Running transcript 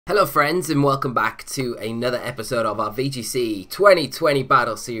Hello friends and welcome back to another episode of our VGC 2020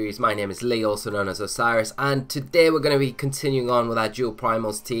 Battle Series. My name is Lee, also known as Osirus, and today we're going to be continuing on with our dual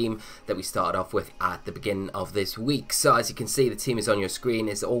primals team that we started off with at the beginning of this week. So as you can see, the team is on your screen.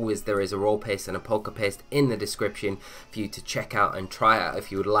 As always, there is a Rawpaste and a Poképaste in the description for you to check out and try out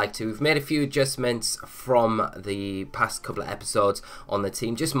if you would like to. We've made a few adjustments from the past couple of episodes on the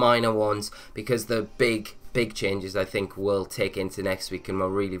team, just minor ones, because the big changes I think we'll take into next week, and we'll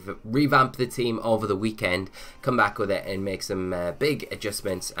really revamp the team over the weekend, come back with it and make some big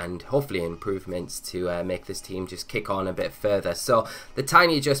adjustments and hopefully improvements to make this team just kick on a bit further. So the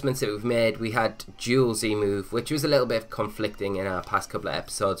tiny adjustments that we've made: we had dual Z move, which was a little bit conflicting in our past couple of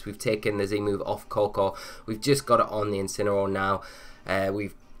episodes. We've taken the Z move off Koko, we've just got it on the Incineroar now.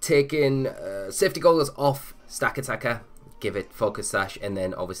 We've taken safety goggles off Stack Attacker, give it focus sash, and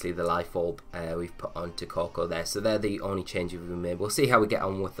then obviously the life orb we've put onto Koko there. So they're the only changes we've made. We'll see how we get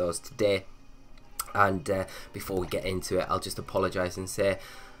on with those today. And before we get into it, I'll just apologise and say,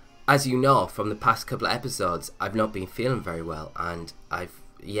 as you know from the past couple of episodes, I've not been feeling very well, and I've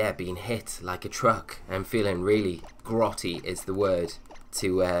been hit like a truck. I'm feeling really grotty is the word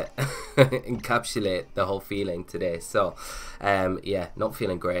to encapsulate the whole feeling today. So not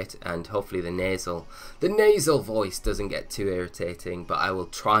feeling great, and hopefully the nasal voice doesn't get too irritating, but I will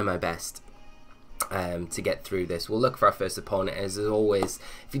try my best to get through this. We'll look for our first opponent. As always,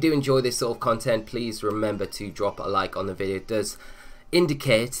 if you do enjoy this sort of content, please remember to drop a like on the video. It does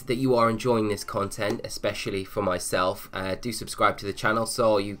indicate that you are enjoying this content, especially for myself. Do subscribe to the channel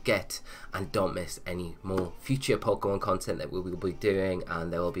so you get and don't miss any more future Pokemon content that we will be doing,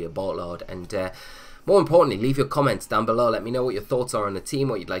 and there will be a boatload. And more importantly, leave your comments down below. Let me know what your thoughts are on the team,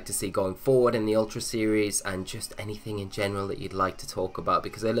 what you'd like to see going forward in the Ultra Series, and just anything in general that you'd like to talk about,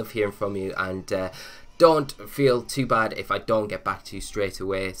 because I love hearing from you. And don't feel too bad if I don't get back to you straight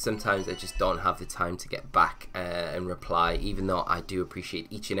away. Sometimes I just don't have the time to get back and reply, even though I do appreciate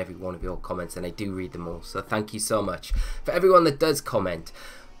each and every one of your comments, and I do read them all. So thank you so much for everyone that does comment.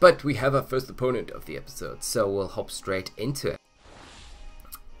 But we have our first opponent of the episode, so we'll hop straight into it.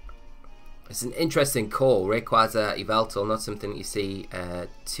 It's an interesting call. Rayquaza, Yveltal, not something that you see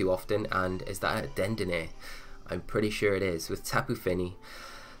too often. And is that a Dendine? I'm pretty sure it is, with Tapu Fini,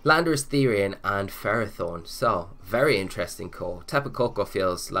 Landorus, Therian, and Ferrothorn. So, very interesting call. Tapu Koko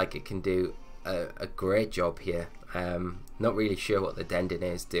feels like it can do a great job here. Not really sure what the Dendine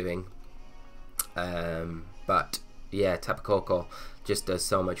is doing. But, yeah, Tapu Koko just does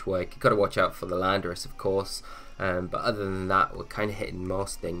so much work. You've got to watch out for the Landorus, of course. But other than that, we're kind of hitting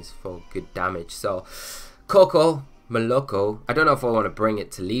most things for good damage. So, Koko, Moloko. I don't know if I want to bring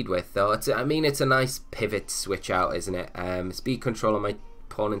it to lead with, though. It's a nice pivot switch out, isn't it? Speed control on my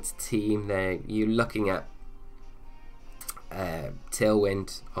opponent's team there. You're looking at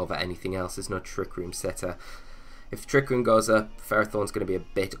Tailwind over anything else. There's no Trick Room setter. If Trick Room goes up, Ferrothorn's going to be a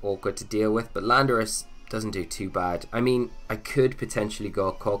bit awkward to deal with, but Landorus doesn't do too bad. I mean, I could potentially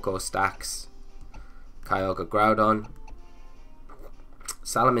go Koko stacks Kyogre, Groudon.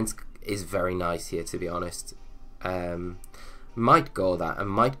 Salamence is very nice here, to be honest. Might go that. I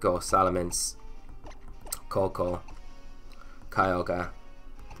might go Salamence, Koko, Kyogre,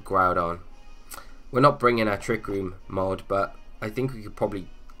 Groudon. We're not bringing our Trick Room mode, but I think we could probably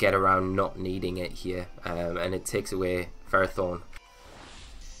get around not needing it here, and it takes away Ferrothorn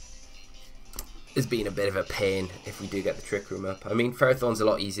as being a bit of a pain if we do get the Trick Room up. I mean, Ferrothorn's a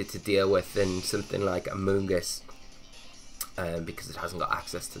lot easier to deal with than something like Amoonguss, because it hasn't got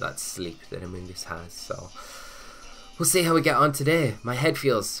access to that sleep that Amoonguss has. So we'll see how we get on today. My head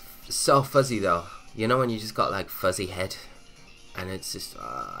feels so fuzzy though. You know when you just got like fuzzy head, and it's just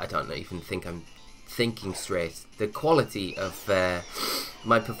I don't even think I'm thinking straight. The quality of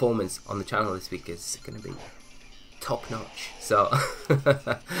my performance on the channel this week is going to be top notch, so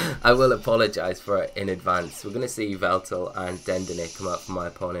I will apologise for it in advance. We're going to see Yveltal and Dendine come up for my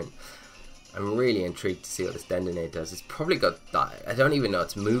opponent. I'm really intrigued to see what this Dendine does. It's probably got that. I don't even know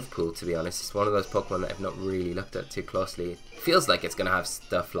its move pool, to be honest. It's one of those Pokemon that I've not really looked at too closely. It feels like it's going to have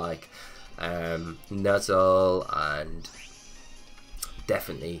stuff like Nuzzle, and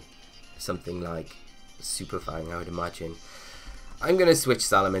definitely something like Super Fang, I would imagine. I'm going to switch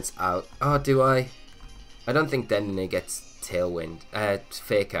Salamence out. Oh, do I? I don't think Dendine gets Tailwind.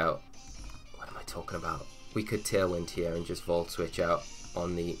 Fake out. What am I talking about? We could Tailwind here and just Volt Switch out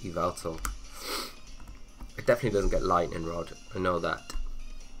on the Yveltal. It definitely doesn't get Lightning Rod. I know that.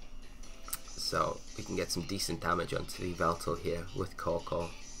 So we can get some decent damage onto the Yveltal here with Koko.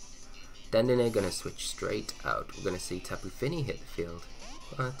 Dendine going to switch straight out. We're going to see Tapu Fini hit the field.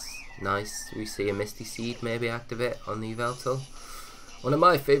 That's nice. We see a Misty Seed maybe activate on the Yveltal. One of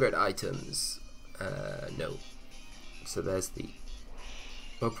my favourite items. No. So there's the...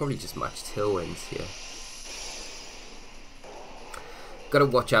 We'll probably just match tailwinds here. Gotta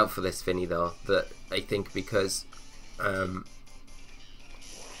watch out for this Finny though, that I think, because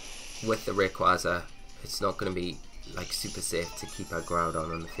with the Rayquaza, it's not gonna be like super safe to keep our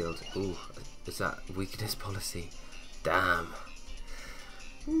Groudon on the field. Ooh, is that weakness policy? Damn.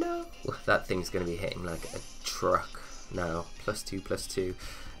 No. That thing's gonna be hitting like a truck now. +2, +2.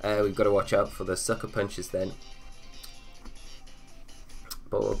 We've got to watch out for the sucker punches then.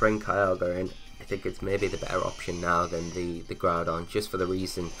 But we'll bring Kyogre in. I think it's maybe the better option now than the Groudon, just for the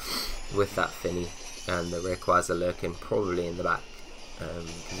reason with that Finny and the Rayquaza lurking probably in the back,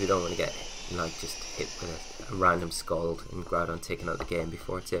 because we don't want to get like just hit with a random Scald and Groudon taking out the game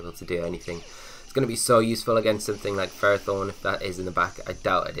before it's able to do anything. It's going to be so useful against something like Ferrothorn if that is in the back. I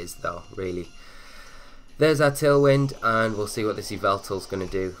doubt it is though, really. There's our Tailwind, and we'll see what this Yveltal's going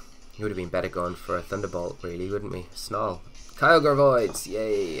to do. It would have been better going for a Thunderbolt, really, wouldn't we? Snarl. Kyogre avoids,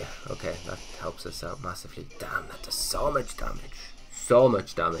 yay. Okay, that helps us out massively. Damn, that does so much damage. So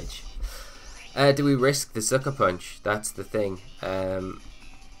much damage. Do we risk the Sucker Punch? That's the thing. I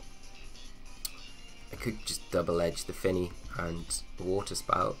could just double edge the Finny and Water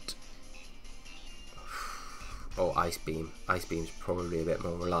Spout. Or Ice Beam. Ice Beam's probably a bit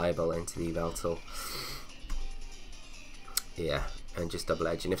more reliable into the Yveltal. Yeah, and just double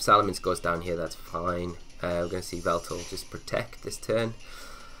edge. And if Salamence goes down here, that's fine. We're going to see Yveltal just protect this turn.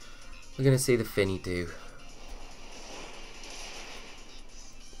 We're going to see the Finny do.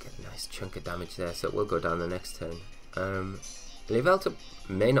 Get a nice chunk of damage there, so it will go down the next turn. Yveltal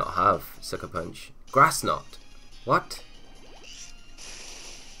may not have Sucker Punch. Grass Knot. What?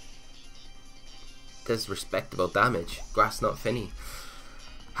 Does respectable damage. Grass Knot Finny.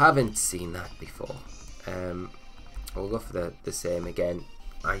 Haven't seen that before. We'll go for the same again.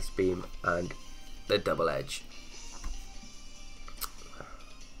 Ice Beam and the double edge.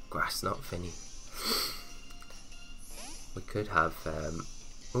 Grass Knot Finny. We could have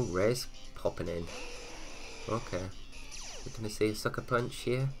oh, Ray's popping in. Okay. We're gonna see a Sucker Punch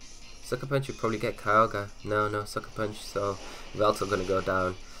here. Sucker Punch would probably get Kyogre. No Sucker Punch, so Yveltal gonna go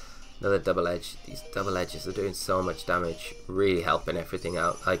down. Another double edge. These double edges are doing so much damage. Really helping everything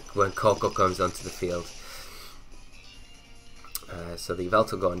out. Like when Koko comes onto the field. So the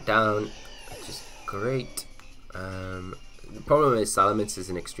Yveltal going down, which is great. The problem is Salamence is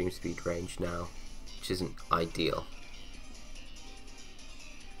in extreme speed range now, which isn't ideal.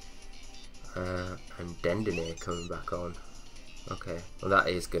 And Dendine coming back on. Okay, well that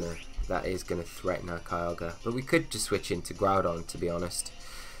is gonna threaten our Kyogre, but we could just switch into Groudon, to be honest.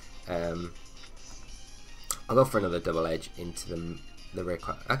 I'll go for another double edge into the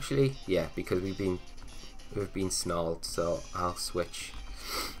Rayquaza. Actually, yeah, because we've been snarled, so I'll switch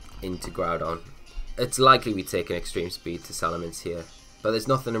into Groudon. It's likely we take an extreme speed to Salamence here, but there's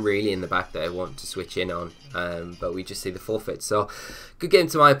nothing really in the back that I want to switch in on. But we just see the forfeit. So good game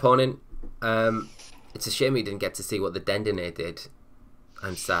to my opponent. It's a shame we didn't get to see what the Dendine did.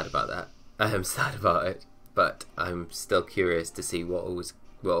 I'm sad about that. I am sad about it, but I'm still curious to see what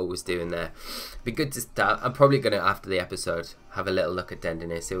it was doing there. Be good to start. I'm probably gonna, after the episode, have a little look at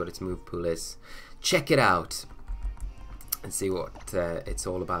Dendine, see what its move pool is, check it out, and see what it's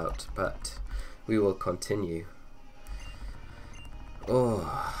all about. But we will continue.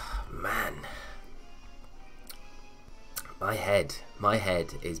 Oh man, my head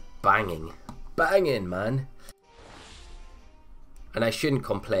is banging, man. And I shouldn't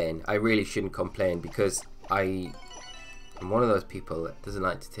complain. I really shouldn't complain, because I'm one of those people that doesn't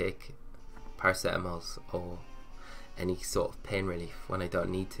like to take paracetamols or any sort of pain relief when I don't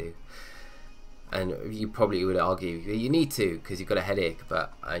need to. And you probably would argue you need to because you've got a headache,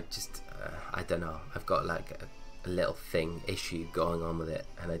 but I just I don't know. I've got like a little issue going on with it,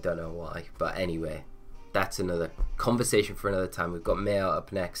 and I don't know why. But anyway, that's another conversation for another time. We've got Mayo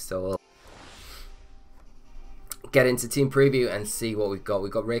up next, so we'll get into team preview and see what we've got.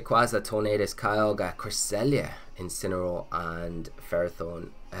 We've got Rayquaza, Tornadus, Kyogre, Cresselia, Incineroar, and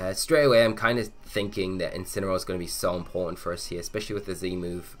Ferrothorn. Straight away, I'm kind of thinking that Incineroar is going to be so important for us here, especially with the Z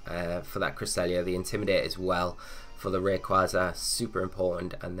move for that Cresselia. The Intimidate as well for the Rayquaza, super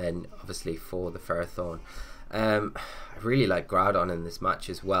important, and then obviously for the Ferrothorn. I really like Groudon in this match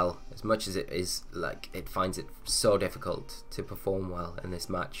as well, as much as it is like it finds it so difficult to perform well in this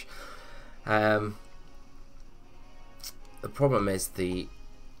match. The problem is the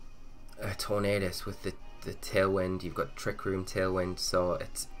Tornadus with the Tailwind. You've got Trick Room Tailwind, so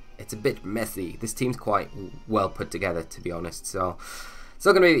it's a bit messy. This team's quite well put together, to be honest, so it's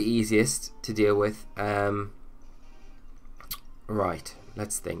not going to be the easiest to deal with. Right,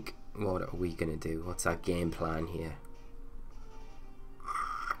 let's think. What are we going to do? What's our game plan here?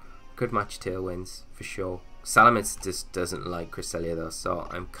 Could match Tailwinds, for sure. Salamence just doesn't like Cresselia though, so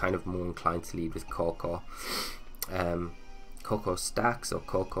I'm kind of more inclined to lead with Koko. Koko stacks, or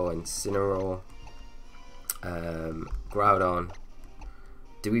Koko Incineroar. Groudon.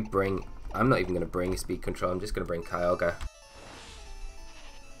 Do we bring... I'm not even going to bring Speed Control, I'm just going to bring Kyogre.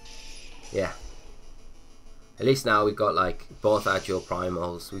 Yeah. At least now we've got like both our dual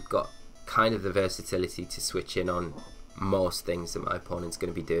primals. We've got kind of the versatility to switch in on most things that my opponent's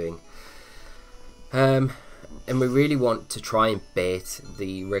going to be doing. And we really want to try and bait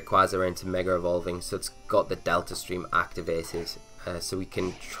the Rayquaza into Mega Evolving, so it's got the Delta Stream activated, so we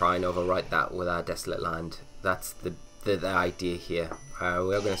can try and overwrite that with our Desolate Land. That's the idea here.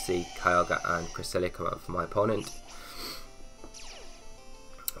 We're going to see Kyogre and Cresselia come out for my opponent.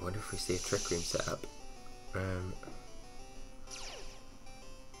 I wonder if we see a Trick Room set up.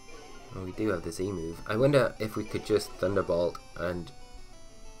 Well, we do have the Z move. I wonder if we could just Thunderbolt and...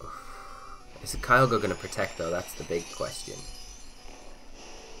 Is Kyogre going to protect though? That's the big question.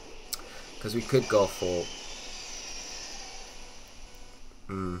 Because we could go for...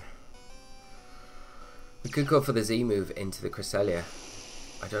 We could go for the Z move into the Cresselia.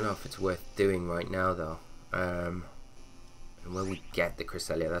 I don't know if it's worth doing right now though. And will we get the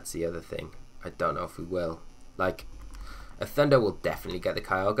Cresselia? That's the other thing. I don't know if we will. Like, a Thunder will definitely get the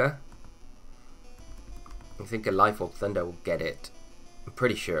Kyogre. I think a Life Orb Thunder will get it. I'm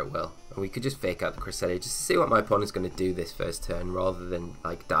pretty sure it will. And we could just fake out the Cresselia just to see what my opponent's going to do this first turn, rather than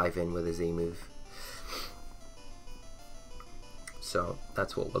like dive in with a Z move. So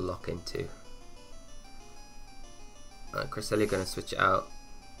that's what we'll lock into. Cresselia going to switch out,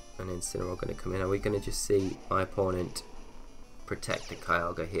 and Incineroar going to come in. Are we going to just see my opponent protect the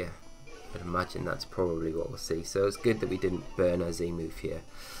Kyogre here? I'd imagine that's probably what we'll see. So it's good that we didn't burn our Z move here.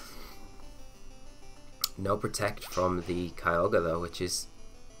 No protect from the Kyogre though, which is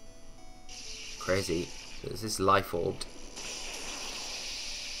crazy. There's this Life Orbed.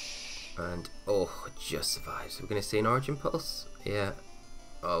 And, oh, it just survives. We're going to see an Origin Pulse? Yeah.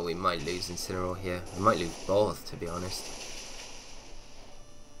 Oh, we might lose Incineroar here. We might lose both, to be honest.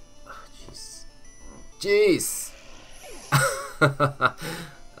 Oh, jeez. Jeez!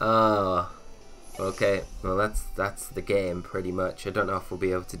 Oh, okay. Well, that's the game, pretty much. I don't know if we'll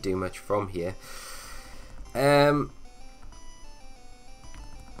be able to do much from here.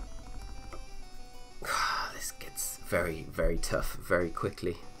 This gets very, very tough very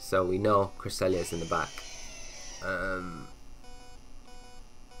quickly. So we know Cresselia's in the back. And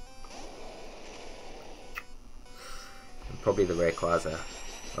probably the Rayquaza.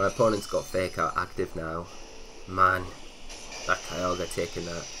 Our opponent's got Fake Out active now. Man, that Kyogre taking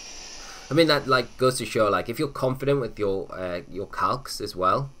that. I mean, that like goes to show, like, if you're confident with your calcs as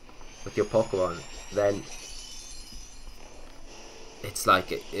well, with your Pokemon, then it's like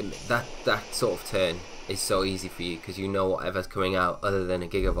that sort of turn is so easy for you, because you know whatever's coming out other than a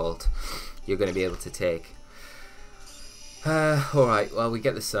Gigavolt, you're going to be able to take. Alright, well, we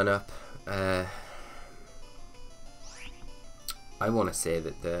get the sun up. I want to say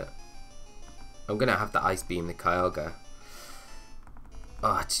that I'm going to have to Ice Beam the Kyogre.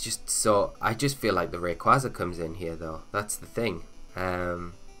 Oh, it's just so... I just feel like the Rayquaza comes in here, though. That's the thing.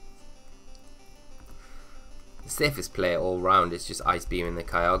 The safest play all round is just Ice Beaming the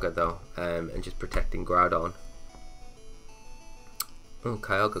Kyogre, though, and just protecting Groudon. Oh,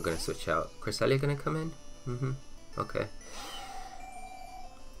 Kyogre going to switch out. Cresselia going to come in? Okay.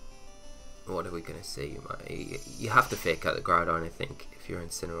 What are we going to see? You have to fake out the Groudon, I think, if you're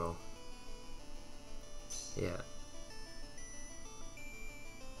Incineroar. Yeah.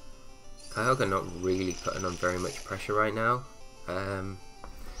 Kyogre not really putting on very much pressure right now. I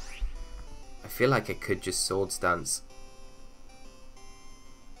feel like I could just Swords Dance.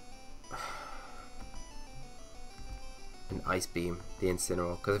 And Ice Beam the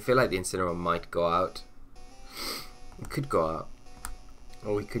Incineroar, because I feel like the Incineroar might go out. It could go out.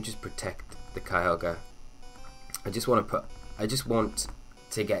 Or we could just protect the Kyogre. I just want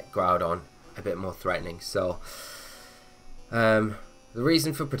to get Groudon a bit more threatening. So the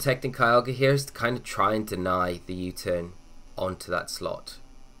reason for protecting Kyogre here is to kind of try and deny the U-turn onto that slot.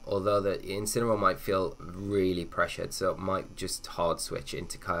 Although the Incineroar might feel really pressured, so it might just hard switch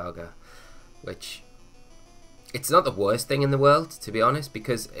into Kyogre, which it's not the worst thing in the world, to be honest,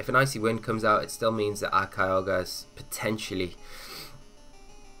 because if an Icy Wind comes out, it still means that our Kyogre is potentially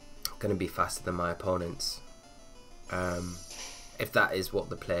going to be faster than my opponent's. If that is what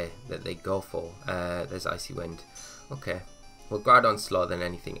the play that they go for. There's Icy Wind. Okay. Well, Groudon's slower than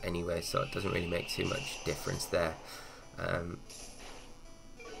anything anyway, so it doesn't really make too much difference there. So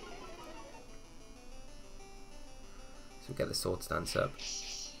we get the Swords Dance up.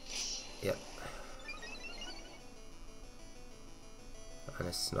 Yep. And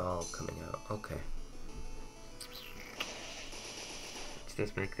a Snarl coming out. Okay. Which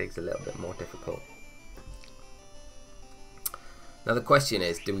does make things a little bit more difficult. Now the question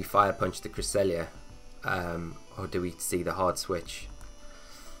is, do we Fire Punch the Cresselia? Or do we see the hard switch?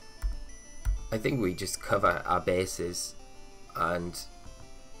 I think we just cover our bases and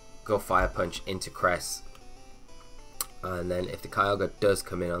go Fire Punch into CRESS. And then if the Kyogre does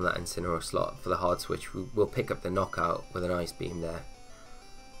come in on that Incineroar slot for the hard switch, we'll pick up the knockout with an Ice Beam there.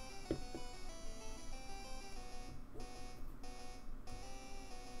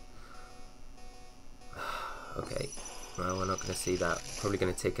 Okay, well, we're not going to see that. Probably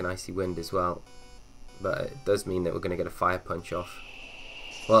going to take an Icy Wind as well. But it does mean that we're going to get a Fire Punch off.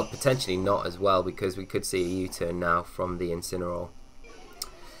 Well, potentially not as well, because we could see a U-turn now from the Incineroar.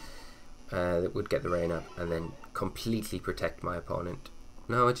 That would get the rain up and then completely protect my opponent.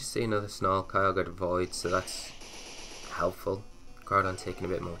 No, I just see another Snarl. Kyogre avoids, so that's helpful. Groudon taking a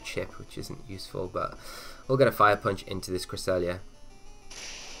bit more chip, which isn't useful, but we'll get a Fire Punch into this Cresselia.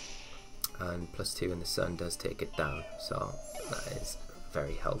 And +2 in the sun does take it down, so that is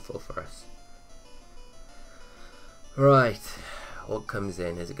very helpful for us. Right, what comes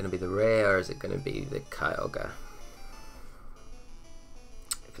in? Is it going to be the Ray or is it going to be the Kyogre?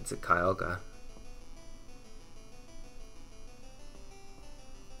 If it's a Kyogre,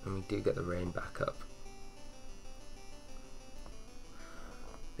 and we do get the rain back up,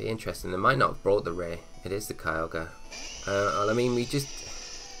 be interesting. They might not have brought the Ray. It is the Kyogre. I mean, we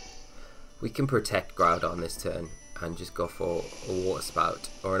can protect Groudon this turn and just go for a Water Spout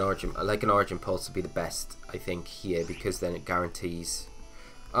or an Origin. Like an Origin Pulse would be the best, I think, here, because then it guarantees.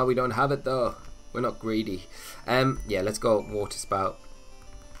 Oh, we don't have it though. We're not greedy. Yeah, let's go Water Spout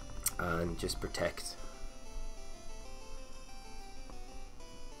and just protect.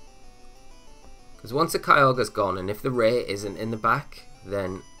 Because once the Kyogre's gone, and if the Ray isn't in the back,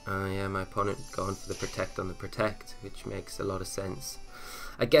 then yeah, my opponent going for the Protect on the Protect, which makes a lot of sense.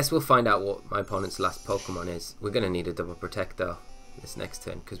 I guess we'll find out what my opponent's last Pokemon is. We're going to need a double Protect though this next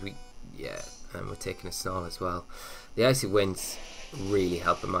turn, because and we're taking a Snarl as well. The Icy Winds really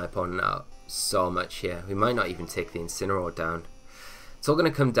helping my opponent out so much here. We might not even take the Incineroar down. It's all going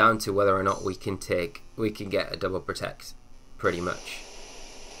to come down to whether or not we can get a double Protect, pretty much.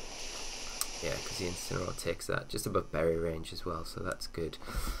 Yeah, because the Incineroar takes that just above berry range as well, so that's good.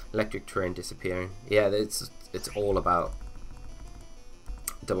 Electric Terrain disappearing. Yeah, it's all about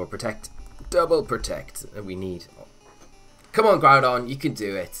double protect that we need. Come on, Groudon, you can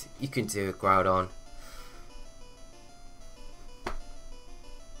do it. You can do it, Groudon.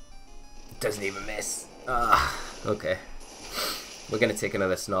 Doesn't even miss. Okay. We're going to take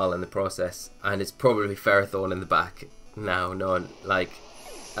another Snarl in the process, and it's probably Ferrothorn in the back. Now, no, like,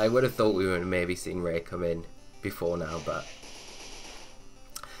 I would have thought we would have maybe seen Ray come in before now, but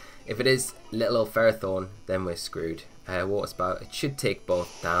if it is little old Ferrothorn, then we're screwed. Water Spout, it should take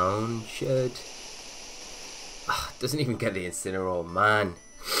both down, doesn't even get the Incineroar, man.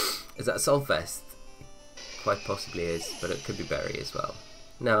 Is that Assault Vest? Quite possibly is, but it could be Berry as well.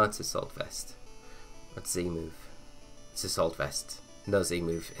 No, it's Assault Vest. What's Z move? It's Assault Vest. No Z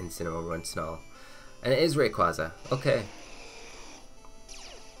move, Incineroar, Run Snarl. And it is Rayquaza, okay.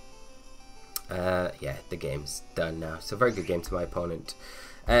 Yeah, the game's done now. So very good game to my opponent.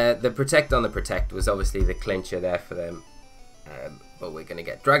 The Protect on the Protect was obviously the clincher there for them. But we're going to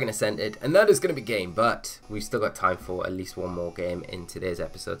get Dragon Ascended, and that is going to be game. But we've still got time for at least one more game in today's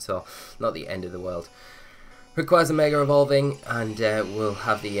episode, so not the end of the world. Rayquaza Mega Evolving, and we'll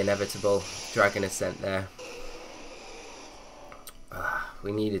have the inevitable Dragon Ascent there.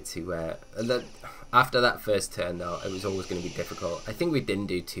 We needed to... after that first turn, though, it was always going to be difficult. I think we didn't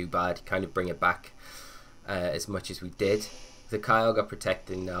do too bad, kind of bring it back as much as we did. The Kyogre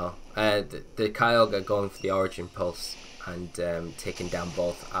protecting now. The Kyogre going for the Origin Pulse and taking down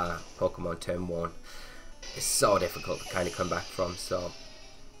both our Pokemon turn 1 is so difficult to kind of come back from. So,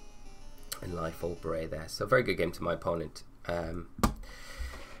 and Life Orb Bray there. So, very good game to my opponent.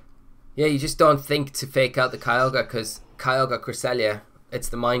 Yeah, you just don't think to fake out the Kyogre, because Kyogre Cresselia, it's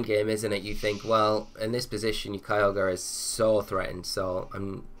the mind game, isn't it? You think, well, in this position, your Kyogre is so threatened. So,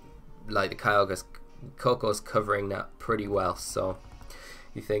 I'm like the Koko's covering that pretty well, so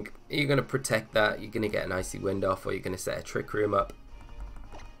you think, you're going to protect that, you're going to get an Icy Wind off, or you're going to set a Trick Room up.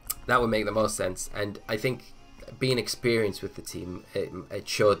 That would make the most sense, and I think being experienced with the team, it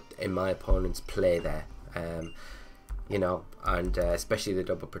showed in my opponent's play there, you know, and especially the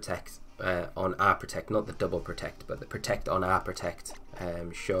double protect. on our protect, not the double protect, but the protect on our protect,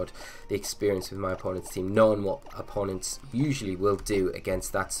 showed the experience with my opponent's team, knowing what opponents usually will do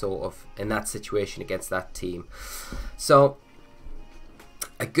against that sort of, in that situation against that team. So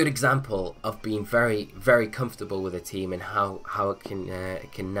a good example of being very, very comfortable with a team and how it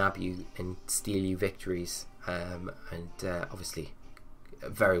can nab you and steal you victories, and obviously a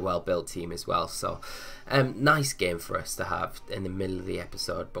very well built team as well. So nice game for us to have in the middle of the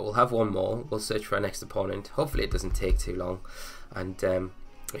episode, but we'll have one more. We'll search for our next opponent. Hopefully it doesn't take too long, and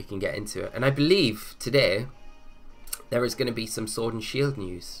we can get into it. And I believe today there is going to be some Sword and Shield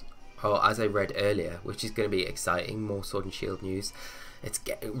news, or as I read earlier, which is going to be exciting. More Sword and Shield news. It's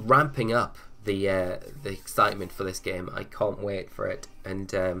ramping up the excitement for this game. I can't wait for it,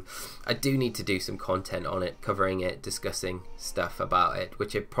 and I do need to do some content on it, covering it, discussing stuff about it,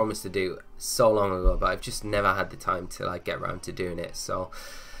 which I promised to do so long ago, but I've just never had the time to like get around to doing it. So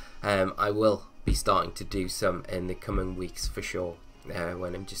I will be starting to do some in the coming weeks for sure,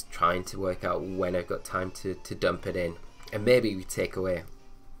 when I'm just trying to work out when I've got time to dump it in, and maybe we take away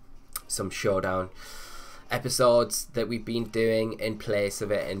some showdown episodes that we've been doing in place of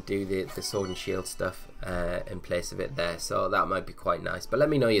it, and do the Sword and Shield stuff in place of it there. So that might be quite nice. But let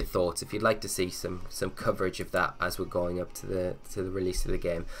me know your thoughts if you'd like to see some coverage of that as we're going up to the release of the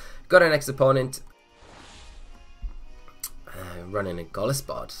game. Got our next opponent running a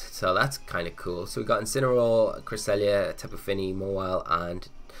Golispod, so that's kind of cool. So we got Incineroar, Cresselia, Tapu Fini, Mawile, and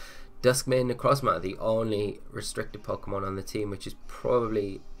Duskmane Necrozma, the only restricted Pokemon on the team, which is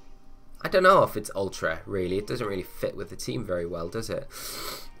probably, I don't know if it's Ultra, really. It doesn't really fit with the team very well, does it?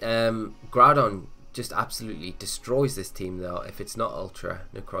 Groudon just absolutely destroys this team, though, if it's not Ultra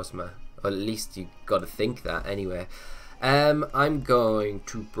Necrozma. Or at least you got to think that, anyway. I'm going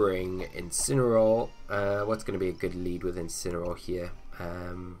to bring Incineroar. What's going to be a good lead with Incineroar here?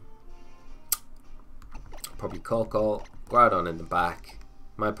 Probably Koko. Groudon in the back.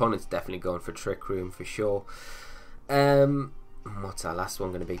 My opponent's definitely going for Trick Room, for sure. What's our last one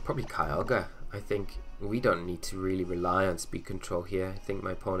going to be? Probably Kyogre. I think we don't need to really rely on speed control here. I think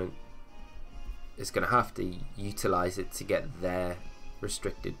my opponent is going to have to utilize it to get their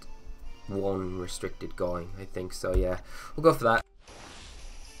restricted going, I think. So yeah, we'll go for that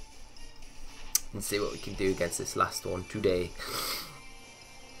and see what we can do against this last one today.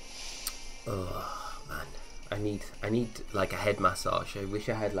 Oh man, I need like a head massage. I wish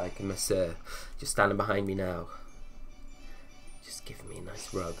I had like a masseur just standing behind me now. Just give me a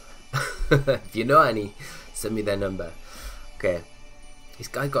nice rub. If you know any, send me their number. Okay, this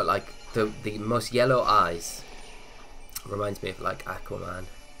guy got like the most yellow eyes. Reminds me of like Aquaman.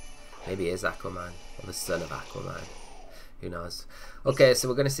 Maybe it is Aquaman, or the son of Aquaman. Who knows? Okay, so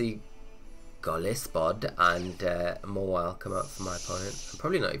we're going to see Golispod and Mawile come out for my opponent. I'm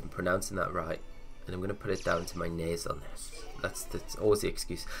probably not even pronouncing that right, and I'm going to put it down to my nasalness. That's always the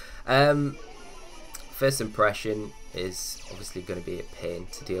excuse. First impression is obviously going to be a pain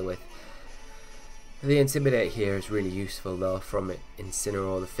to deal with. The Intimidate here is really useful though. From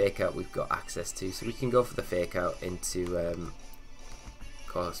Incineroar, the Fake Out we've got access to, so we can go for the Fake Out into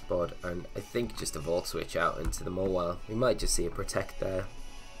Golispod, and I think just a Volt Switch out into the Mawile. We might just see a Protect there.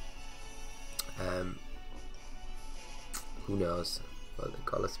 Who knows? Well, the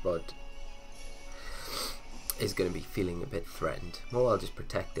Golispod is going to be feeling a bit threatened. Mawile just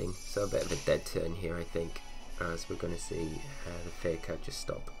protecting, so a bit of a dead turn here, I think, as we're going to see the Fake Out just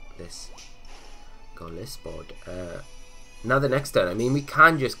stop this Golispod. Now the next turn, I mean, we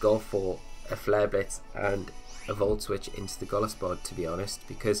can just go for a Flare Blitz and a Volt Switch into the Golispod, to be honest,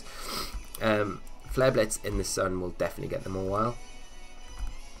 because Flare Blitz in the sun will definitely get the Mawile,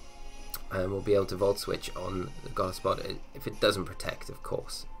 and we'll be able to Volt Switch on the Golispod if it doesn't protect, of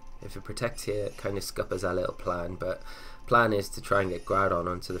course. If it protects here, it kind of scuppers our little plan, but plan is to try and get Groudon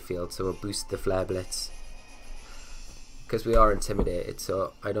onto the field, so we'll boost the Flare Blitz, because we are intimidated.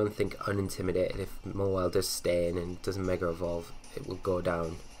 So I don't think unintimidated, if Mawile does stay in and doesn't Mega Evolve, it will go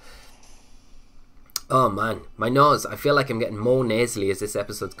down. Oh man, my nose, I feel like I'm getting more nasally as this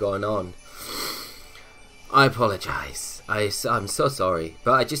episode's going on. I apologise, I'm so sorry,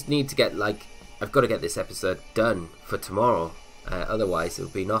 but I just need to get, like, I've got to get this episode done for tomorrow. Otherwise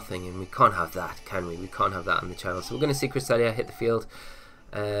it'll be nothing, and we can't have that, can we? We can't have that on the channel. So we're going to see Cresselia hit the field.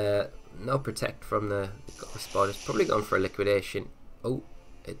 No Protect from the Golispod. It's probably gone for a Liquidation. Oh,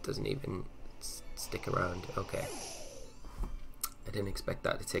 it doesn't even stick around. Okay, I didn't expect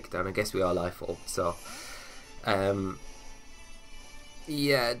that to take it down. I guess we are Life Orb, so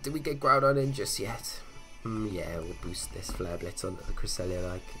yeah, did we get Groudon in just yet? Yeah, we'll boost this Flare Blitz onto the Cresselia,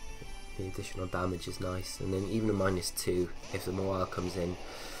 like, the additional damage is nice, and then even a -2 if the Mawile comes in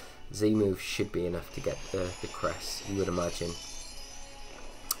Z-move should be enough to get the CRESS, you would imagine.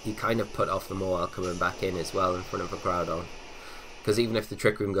 You kind of put off the Mawile coming back in as well in front of a Groudon. Because even if the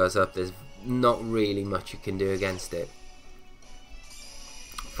Trick Room goes up, there's not really much you can do against it.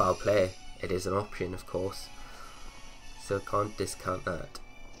 Foul play, it is an option, of course. So can't discount that.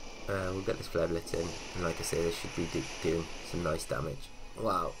 We'll get this Flare Blitz in, and like I say, this should be doing some nice damage.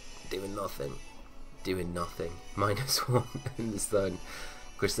 Wow, doing nothing. Doing nothing. -1 in the sun.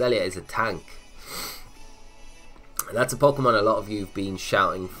 Cresselia is a tank. And that's a Pokemon a lot of you have been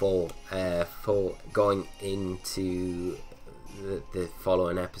shouting for going into the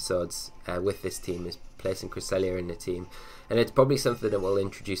following episodes with this team, is placing Cresselia in the team. And it's probably something that we'll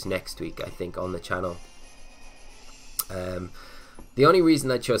introduce next week, I think, on the channel. The only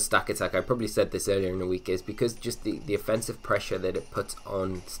reason I chose Stack Attack, I probably said this earlier in the week, is because just the offensive pressure that it puts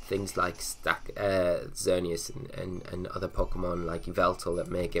on things like Xerneas and other Pokemon like Yveltal that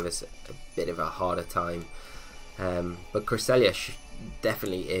may give us a bit of a harder time. But Cresselia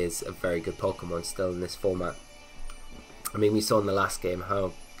definitely is a very good Pokemon still in this format. I mean, we saw in the last game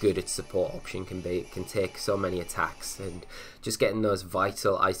how good its support option can be. It can take so many attacks, and just getting those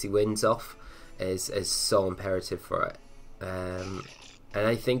vital Icy Winds off is so imperative for it. And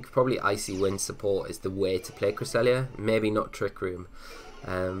I think probably Icy Wind support is the way to play Cresselia, maybe not Trick Room,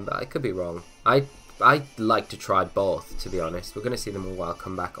 but I could be wrong. I'd like to try both, to be honest. We're going to see them all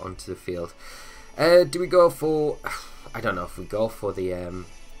come back onto the field. Do we go for... I don't know if we go for the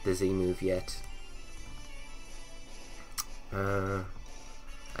Z move yet.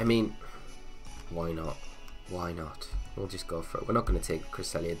 I mean, why not? Why not? We'll just go for it. We're not going to take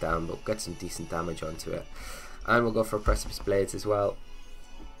Cresselia down, but we'll get some decent damage onto it. And we'll go for Precipice Blades as well.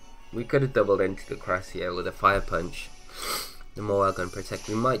 We could have doubled into the CRESS here with a Fire Punch. The Mawile Gun Protect.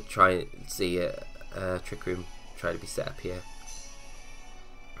 We might try and see a Trick Room try to be set up here.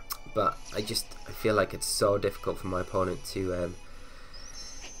 But I feel like it's so difficult for my opponent to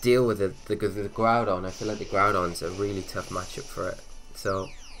deal with the Groudon. I feel like the Groudon's a really tough matchup for it. So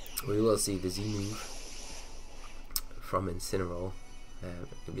we will see the Z move from Incineroar.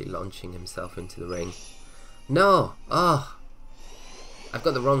 He'll be launching himself into the ring. No! Oh! I've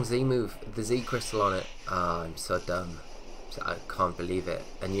got the wrong Z move, the Z crystal on it. Ah, I'm so dumb. I can't believe it.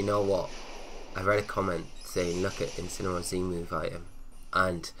 And you know what? I read a comment saying, look at Incineroar Z move item.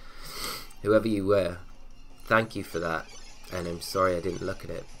 And whoever you were, thank you for that. And I'm sorry I didn't look at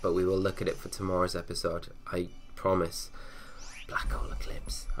it, but we will look at it for tomorrow's episode. I promise. Black Hole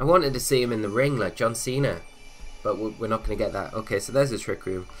Eclipse. I wanted to see him in the ring like John Cena, but we're not going to get that. Okay, so there's a Trick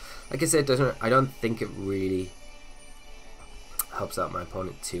Room. Like I said, I don't think it really helps out my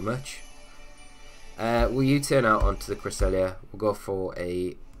opponent too much. Will you turn out onto the Cresselia? We'll go for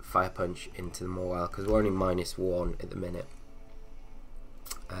a Fire Punch into the Mawile because we're only -1 at the minute.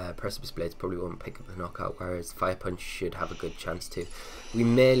 Precipice Blades probably won't pick up the knockout, whereas Fire Punch should have a good chance to. We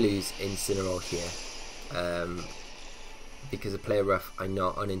may lose Incineroar here because a Play Rough, I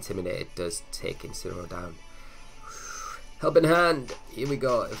know Unintimidated does take Incineroar down. Helping Hand, here we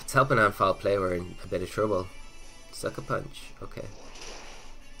go. If it's Helping Hand foul play, we're in a bit of trouble. Sucker Punch, okay.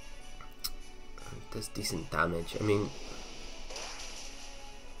 It does decent damage. I mean,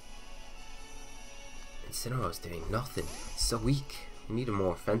 Incineroar's doing nothing. It's so weak. We need a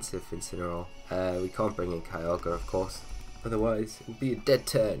more offensive Incineroar. We can't bring in Kyogre, of course. Otherwise, it would be a dead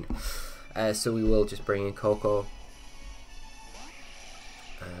turn. So we will just bring in Koko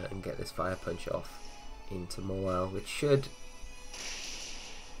and get this Fire Punch off into Mawile, which should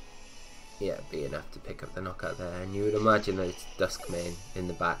be enough to pick up the knockout there. And you would imagine that it's Duskmane in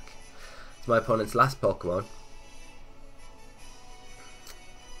the back. It's my opponent's last Pokemon.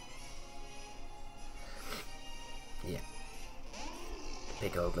 Yeah,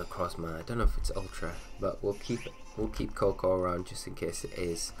 big old Necrozma. I don't know if it's Ultra, but we'll keep Koko around just in case it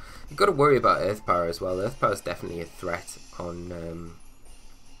is. You've got to worry about Earth Power as well. Earth Power is definitely a threat on.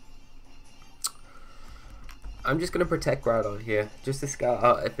 I'm just going to protect Groudon here, just to scout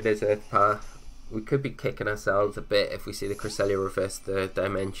out if it is Earth Power. We could be kicking ourselves a bit if we see the Cresselia reverse the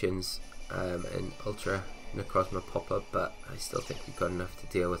dimensions and Ultra Necrozma pop up, but I still think we've got enough to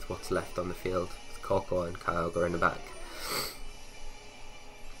deal with what's left on the field with Koko and Kyogre in the back.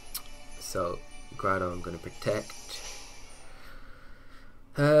 So Groudon I'm going to protect.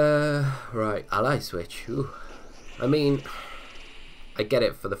 Right, Ally Switch. Ooh. I mean, I get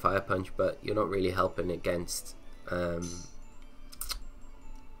it for the Fire Punch, but you're not really helping against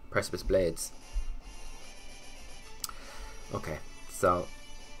Precipice Blades. Okay, so,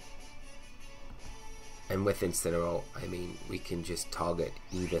 and with Incineroar, I mean, we can just target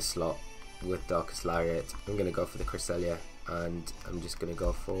either slot with Darkest Lariat. I'm going to go for the Cresselia. and I'm just going to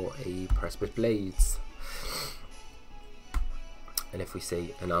go for a Precipice Blades. And if we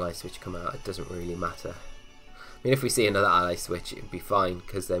see an ally switch come out, it doesn't really matter. I mean, if we see another ally switch, it'd be fine,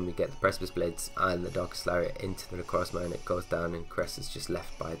 because then we get the Precipice Blades and the Darkest Lariat into the Necrozma, and it goes down and CRESS is just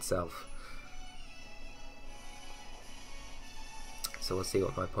left by itself. So we'll see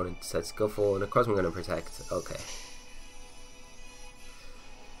what my opponent says. Go for Necrozma, I'm going to protect. Okay.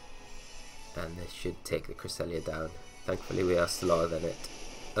 And this should take the Cresselia down. Thankfully we are slower than it.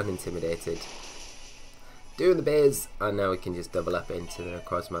 Unintimidated. Doing the biz, and now we can just double up into the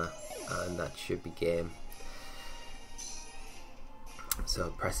Necrozma, and that should be game.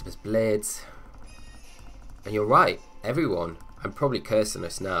 So Precipice Blades, and you're right, everyone. I'm probably cursing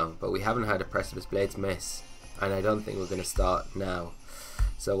us now, but we haven't had a Precipice Blades miss, and I don't think we're going to start now.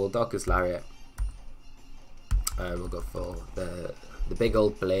 So we'll Darkest Lariat, and we'll go for the big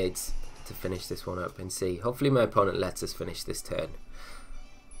old blades to finish this one up and see. Hopefully my opponent lets us finish this turn.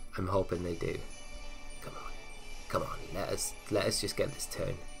 I'm hoping they do. Come on, let us just get this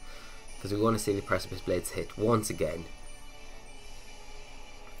turn, because we want to see the Precipice Blades hit once again.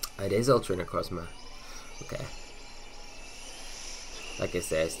 It is Ultra Necrozma. Okay. Like I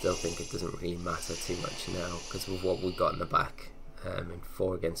say, I still think it doesn't really matter too much now, because with what we got in the back, and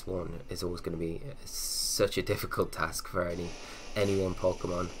 4 against 1 is always going to be such a difficult task for any one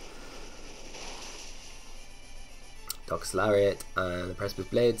Pokemon. Darkest Lariat and the Precipice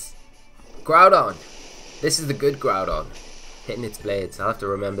Blades. Groudon! This is the good Groudon, hitting its blades. I'll have to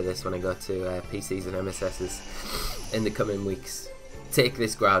remember this when I go to PCs and MSSs in the coming weeks. Take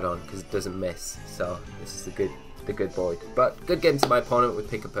this Groudon because it doesn't miss. So this is the good boy. But good game to my opponent. We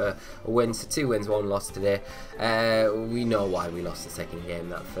pick up a win. So 2 wins, 1 loss today. We know why we lost the second game.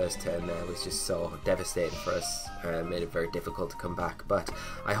 That first turn there was just so devastating for us. Made it very difficult to come back. But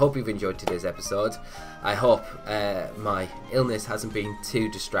I hope you've enjoyed today's episode. I hope my illness hasn't been too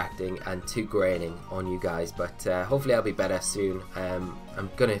distracting and too draining on you guys. But hopefully I'll be better soon. I'm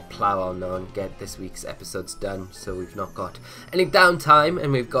going to plow on though and get this week's episodes done, so we've not got any downtime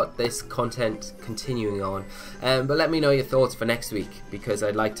and we've got this content continuing on. But let me know your thoughts for next week, because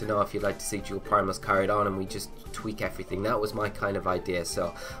I'd like to know if you'd like to see dual primals carried on and we just tweak everything. That was my kind of idea,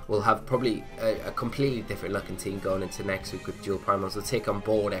 so we'll have probably a completely different looking team going into next week with dual primals. We'll take on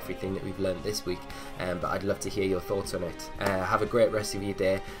board everything that we've learned this week, but I'd love to hear your thoughts on it. Have a great rest of your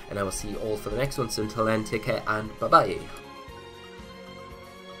day, and I will see you all for the next one. So until then, take care and bye bye.